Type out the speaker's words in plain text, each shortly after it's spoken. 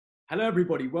Hello,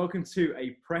 everybody. Welcome to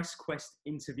a PressQuest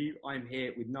interview. I'm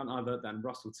here with none other than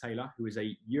Russell Taylor, who is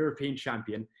a European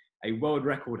champion, a world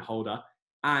record holder,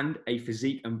 and a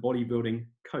physique and bodybuilding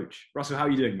coach. Russell, how are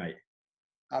you doing, mate?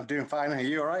 I'm doing fine. Are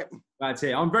you all right? Glad to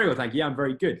hear. I'm very well, thank you. I'm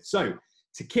very good. So,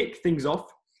 to kick things off,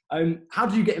 how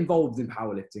did you get involved in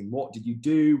powerlifting? What did you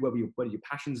do? Where did your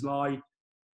passions lie?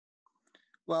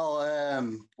 Well,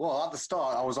 at the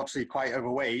start, I was obviously quite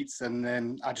overweight, and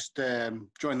then I just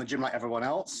joined the gym like everyone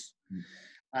else.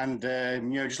 And,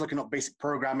 just looking up basic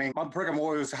programming. My program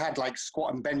always had like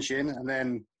squat and benching, and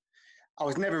then I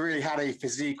was never really had a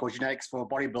physique or genetics for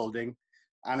bodybuilding.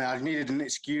 And I needed an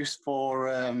excuse for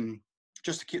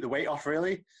just to keep the weight off,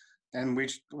 really. And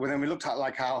then we looked at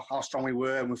like how strong we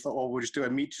were, and we thought, we'll just do a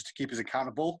meet just to keep us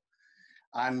accountable.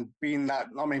 And being that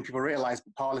not many people realize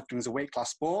powerlifting is a weight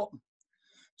class sport.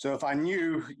 So if I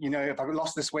knew, if I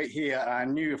lost this weight here, and I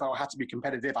knew if I had to be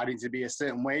competitive, I needed to be a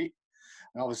certain weight.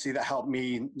 And obviously that helped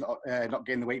me not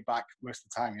gain the weight back most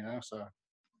of the time, so.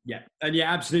 Yeah, and yeah,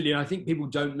 absolutely. And I think people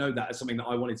don't know that as something that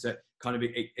I wanted to kind of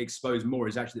expose more,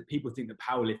 is actually that people think that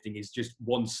powerlifting is just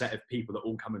one set of people that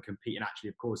all come and compete. And actually,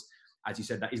 of course, as you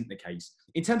said, that isn't the case.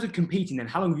 In terms of competing then,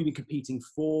 how long have you been competing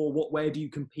for? Where do you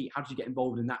compete? How did you get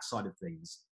involved in that side of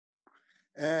things?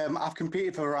 I've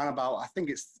competed for around about, I think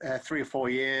it's 3 or 4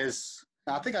 years.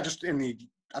 I think I just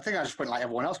went like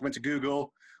everyone else, went to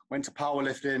Google, went to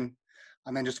powerlifting,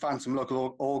 and then just found some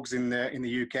local orgs in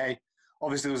the UK.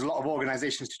 Obviously, there was a lot of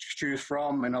organizations to choose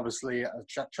from, and obviously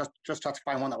just had to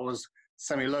find one that was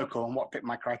semi-local and what fit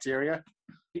my criteria.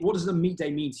 What does the meet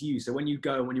day mean to you? So when you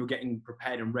go and when you're getting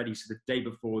prepared and ready, so the day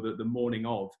before, the morning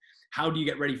of, how do you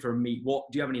get ready for a meet? Do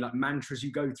you have any like mantras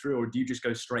you go through, or do you just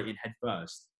go straight in head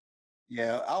first?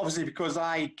 Yeah, obviously because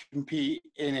I compete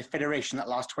in a federation that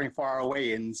lasts 24-hour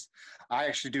weigh-ins, I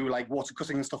actually do like water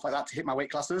cutting and stuff like that to hit my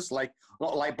weight classes, like a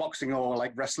lot like boxing or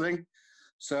like wrestling.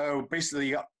 So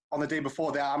basically, on the day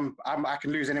before that, I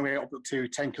can lose anywhere up to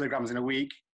 10 kilograms in a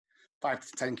week, 5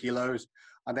 to 10 kilos,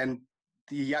 and then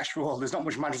there's not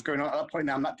much mantras going on at that point.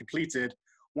 Now I'm not depleted.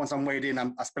 Once I'm weighed in,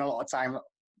 I spend a lot of time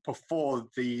before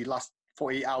the last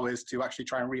 48 hours to actually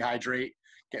try and rehydrate,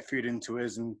 get food into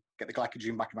us, and get the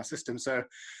glycogen back in my system. So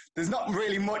there's not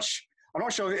really much. I'm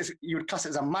not sure you would class it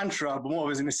as a mantra, but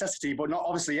more as a necessity. But not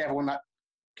obviously everyone that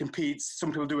competes.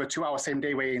 Some people do a 2-hour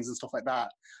same-day weigh-ins and stuff like that.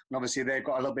 And obviously they've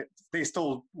got a little bit. They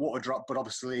still water drop, but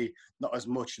obviously not as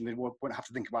much, and they won't have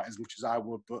to think about it as much as I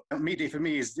would. But meet day for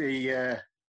me is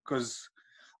because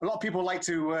a lot of people like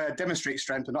to demonstrate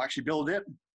strength and not actually build it.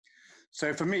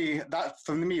 So for me,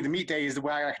 the meet day is the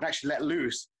way I can actually let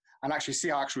loose and actually see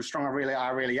how actually strong I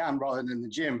really am, rather than in the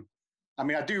gym. I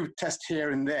mean, I do test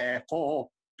here and there for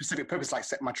specific purpose, like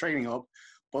setting my training up,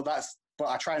 but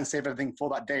I try and save everything for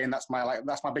that day, and that's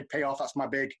my big payoff. That's my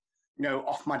big,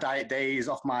 off my diet days,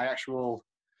 off my actual,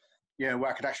 where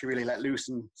I could actually really let loose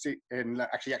and see and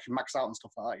actually max out and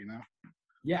stuff like that,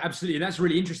 Yeah, absolutely. And that's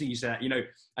really interesting you said that,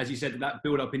 as you said, that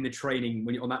build up in the training,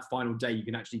 when on that final day, you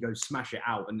can actually go smash it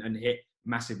out and hit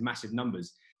massive, massive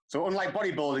numbers. So unlike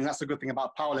bodybuilding, that's the good thing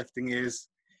about powerlifting is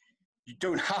you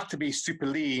don't have to be super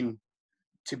lean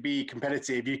to be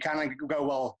competitive. You can go,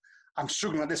 well, I'm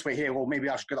struggling at this way here, well, maybe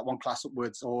I should go that one class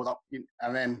upwards, or that,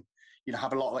 and then,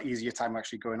 have a lot easier time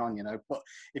actually going on, But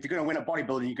if you're going to win at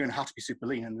bodybuilding, you're going to have to be super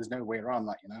lean, and there's no way around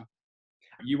that,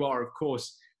 You are, of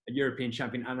course, a European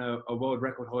champion and a world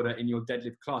record holder in your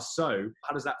deadlift class. So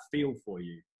how does that feel for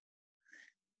you?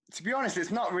 To be honest,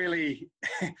 it's not really,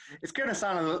 it's going to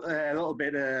sound a little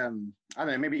bit, I don't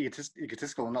know, maybe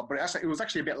egotistical or not, but it was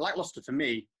actually a bit lackluster for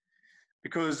me,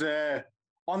 because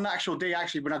on the actual day,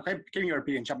 actually, when I became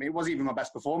European champion, it wasn't even my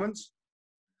best performance.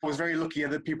 I was very lucky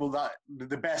that people that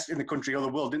the best in the country or the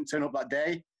world didn't turn up that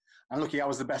day. And lucky I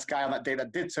was the best guy on that day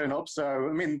that did turn up. So,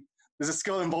 I mean, there's a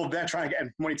skill involved there trying to get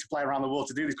money to fly around the world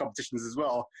to do these competitions as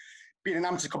well. Being an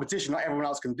amateur competition, not everyone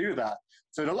else can do that.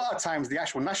 So a lot of times the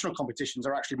actual national competitions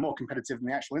are actually more competitive than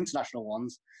the actual international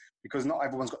ones, because not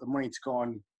everyone's got the money to go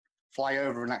and fly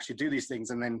over and actually do these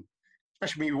things. And then,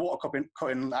 especially me water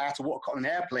cutting, I had to water cut on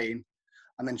an airplane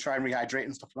and then try and rehydrate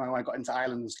and stuff when I got into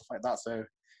Ireland and stuff like that. So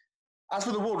as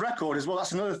for the world record as well,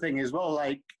 that's another thing as well.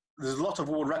 Like, there's a lot of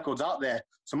world records out there.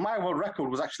 So my world record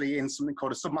was actually in something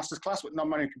called a submasters class, which not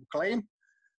many people claim.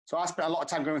 So I spent a lot of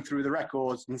time going through the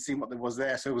records and seeing what there was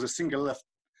there. So it was a single lift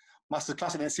master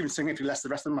class, and it seemed significantly less than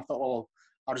the rest of them. I thought, well,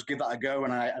 I'll just give that a go,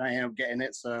 and I ended up getting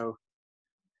it. So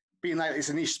being that it's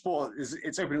a niche sport,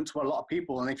 it's open up to a lot of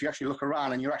people. And if you actually look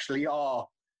around and you actually are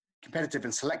competitive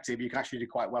and selective, you can actually do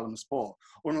quite well in the sport.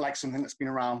 Unlike something that's been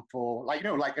around for, like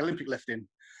Olympic lifting,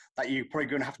 that you're probably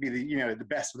going to have to be the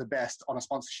best of the best on a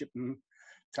sponsorship and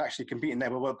to actually compete in there.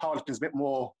 But powerlifting is a bit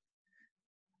more,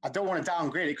 I don't want to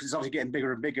downgrade it because it's obviously getting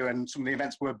bigger and bigger, and some of the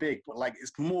events were big, but like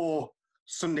it's more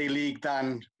Sunday League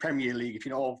than Premier League, if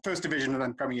you know, or First Division and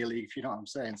then Premier League, if you know what I'm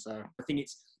saying. So I think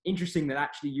it's interesting that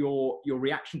actually your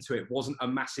reaction to it wasn't a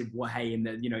massive hey, and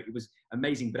that, you know, it was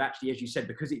amazing. But actually, as you said,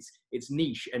 because it's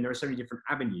niche and there are so many different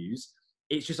avenues,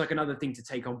 it's just like another thing to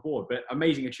take on board. But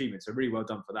amazing achievement, so really well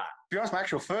done for that. To be honest, my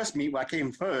actual first meet where I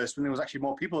came first, when there was actually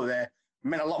more people there,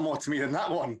 meant a lot more to me than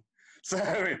that one. So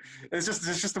it's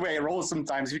just the way it rolls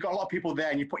sometimes. If you've got a lot of people there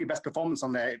and you put your best performance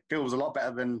on there, it feels a lot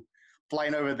better than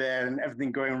flying over there and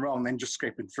everything going wrong and then just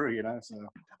scraping through, you know. So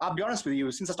I'll be honest with you,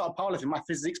 since I started powerlifting, my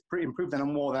physique's pretty improved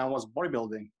more than I was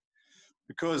bodybuilding,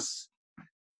 because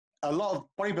a lot of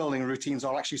bodybuilding routines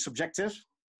are actually subjective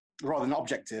rather than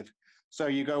objective. So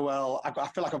you go, well, I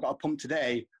feel like I've got a pump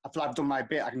today. I feel like I've done my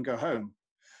bit. I can go home.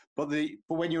 But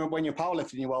when you're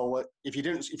powerlifting, well, if you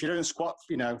don't squat,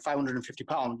 you know, 550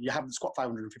 pounds, you haven't squat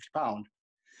 550 pounds.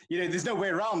 You know, there's no way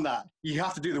around that. You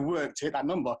have to do the work to hit that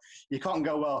number. You can't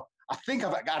go, well, I think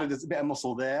I've added a bit of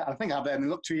muscle there. I think I've then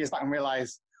look 2 years back and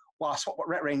realize, well, I swapped what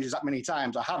rep ranges that many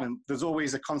times. I haven't. There's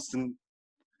always a constant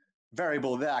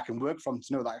variable there I can work from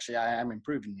to know that actually I am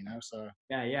improving, you know. So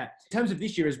yeah. In terms of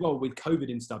this year as well, with COVID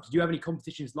and stuff, do you have any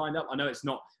competitions lined up? I know it's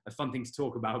not a fun thing to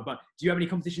talk about, but do you have any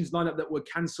competitions lined up that were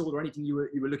cancelled or anything you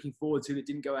were looking forward to that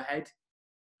didn't go ahead?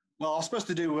 Well, I was supposed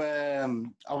to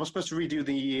redo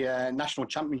the national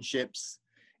championships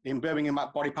in Birmingham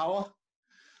at Body Power,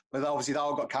 but obviously that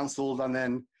all got cancelled. And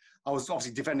then I was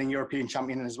obviously defending European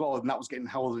champion as well, and that was getting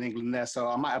held in England there. So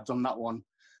I might have done that one.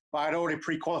 But I'd already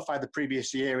pre-qualified the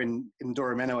previous year in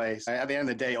Durham anyway. So at the end of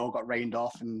the day, it all got rained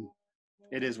off, and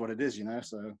it is what it is, you know.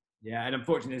 So yeah, and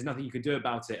unfortunately, there's nothing you could do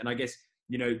about it. And I guess,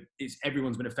 you know,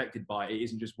 everyone's been affected by it. It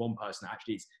isn't just one person.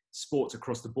 Actually, it's sports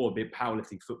across the board, be it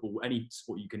powerlifting, football, any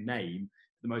sport you can name,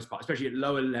 for the most part, especially at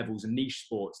lower levels and niche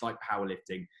sports like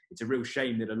powerlifting. It's a real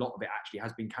shame that a lot of it actually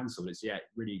has been cancelled. It's, yeah,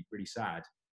 really, really sad.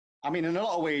 I mean, in a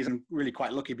lot of ways, I'm really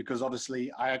quite lucky because obviously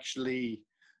I actually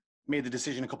made the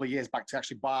decision a couple of years back to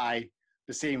actually buy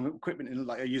the same equipment and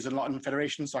like using a lot in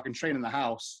federation, so I can train in the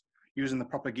house using the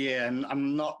proper gear. And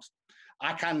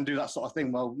I can do that sort of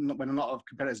thing. Well, when a lot of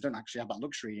competitors don't actually have that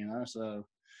luxury, you know. So,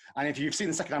 and if you've seen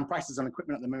the secondhand prices on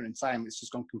equipment at the moment in time, it's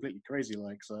just gone completely crazy.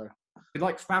 Like, so with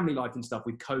like family life and stuff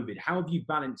with COVID, how have you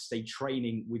balanced, say,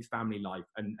 training with family life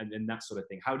and that sort of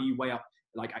thing? How do you weigh up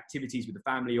like activities with the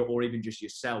family or even just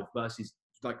yourself versus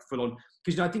like full on?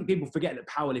 Because, you know, I think people forget that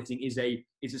powerlifting is a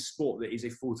sport that is a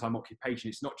full-time occupation.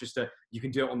 It's not just you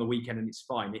can do it on the weekend and it's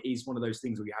fine. It is one of those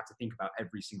things where you have to think about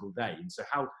every single day. And so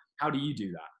how do you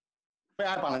do that? The way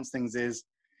I balance things is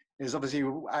obviously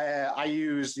I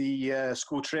use the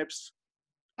school trips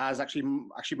as actually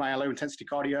my low intensity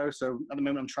cardio. So at the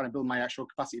moment I'm trying to build my actual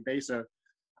capacity base. So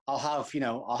I'll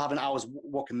have an hour's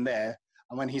walking there,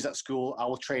 and when he's at school, I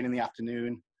will train in the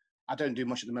afternoon. I don't do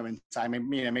much at the moment in time,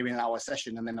 maybe an hour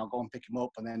session, and then I'll go and pick him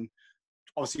up. And then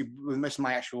obviously with most of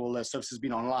my actual services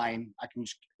being online, I can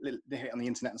just hit it on the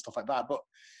internet and stuff like that. But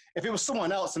if it was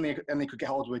someone else and they could get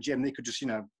hold of a gym, they could just, you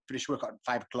know, finish work at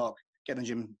 5 o'clock, get in the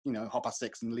gym, you know,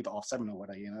 6:30 and leave it 7:30 or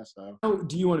whatever, you know. So how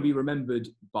do you want to be remembered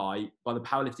by the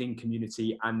powerlifting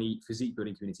community and the physique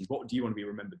building communities? What do you want to be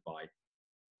remembered by?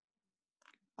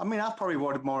 I mean, I've probably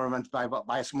wanted more remembered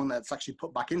by someone that's actually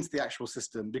put back into the actual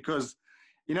system, because,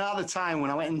 you know, at the time when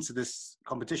I went into this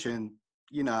competition,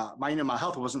 you know, my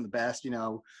health wasn't the best. You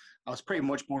know, I was pretty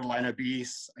much borderline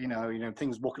obese. You know,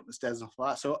 things walking up the stairs and stuff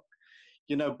like that. So,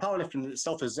 you know, powerlifting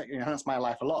itself has enhanced my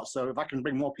life a lot. So if I can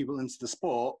bring more people into the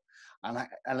sport,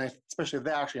 especially if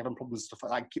they're actually having problems and stuff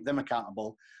like that, keep them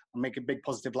accountable and make a big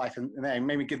positive life in there, and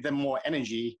maybe give them more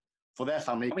energy for their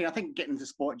family. I mean, I think getting into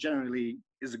sport generally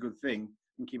is a good thing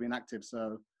and keeping active.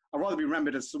 So I'd rather be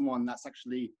remembered as someone that's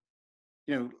actually,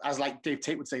 you know, as like Dave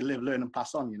Tate would say, live, learn, and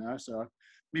pass on, you know. So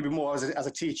maybe more as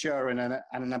a teacher and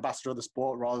an ambassador of the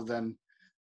sport, rather than,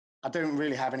 I don't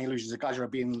really have any illusions of grandeur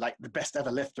of being like the best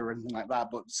ever lifter or anything like that.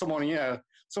 But someone, you know,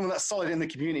 someone that's solid in the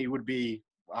community would be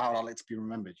how I'd like to be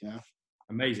remembered, you know.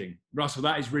 Amazing. Russell,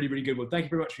 that is really, really good. Well, thank you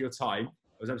very much for your time.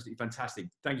 It was absolutely fantastic.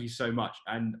 Thank you so much.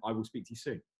 And I will speak to you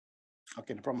soon.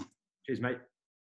 Okay, no problem. Cheers, mate.